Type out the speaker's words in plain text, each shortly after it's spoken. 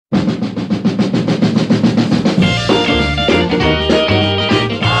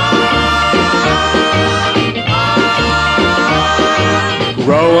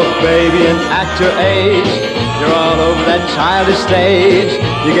Grow up, baby, and act your age. You're all over that childish stage.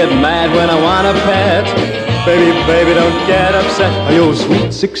 You get mad when I want a pet. Baby, baby, don't get upset. Oh, you're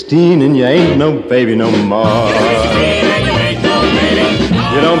sweet 16 and you ain't no baby no more.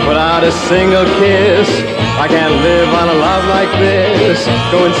 You don't put out a single kiss. I can't live on a love like this.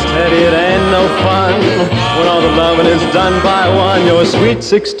 Going steady, it ain't no fun. When all the loving is done by one, you're sweet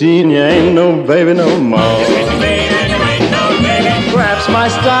 16, you ain't no baby no more. Perhaps my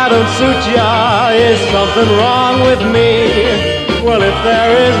style don't suit ya. Is something wrong with me? Well, if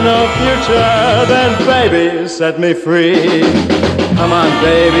there is no future, then baby, set me free. Come on,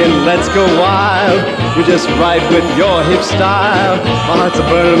 baby, and let's go wild. You're just right with your hip style. My heart's a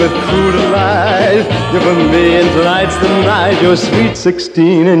burning with cruel delight. You're for me and tonight's the night. You're sweet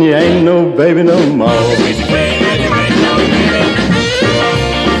 16 and you ain't no baby no more.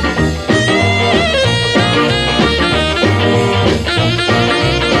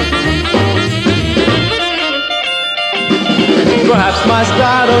 Perhaps my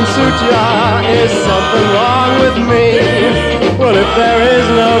style don't suit ya. Is something wrong with me? Well, if there is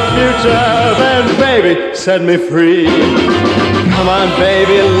no future, then baby, set me free. Come on,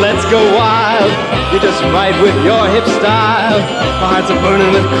 baby, let's go wild. You're just right with your hip style. My heart's a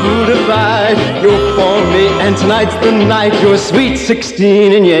burning with cool divide. You're for me, and tonight's the night. You're sweet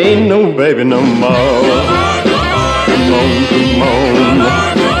 16, and you ain't no baby no more. Come on, come on.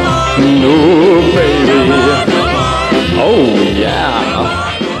 No, baby. Oh,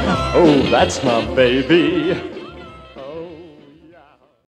 yeah. Oh, that's my baby.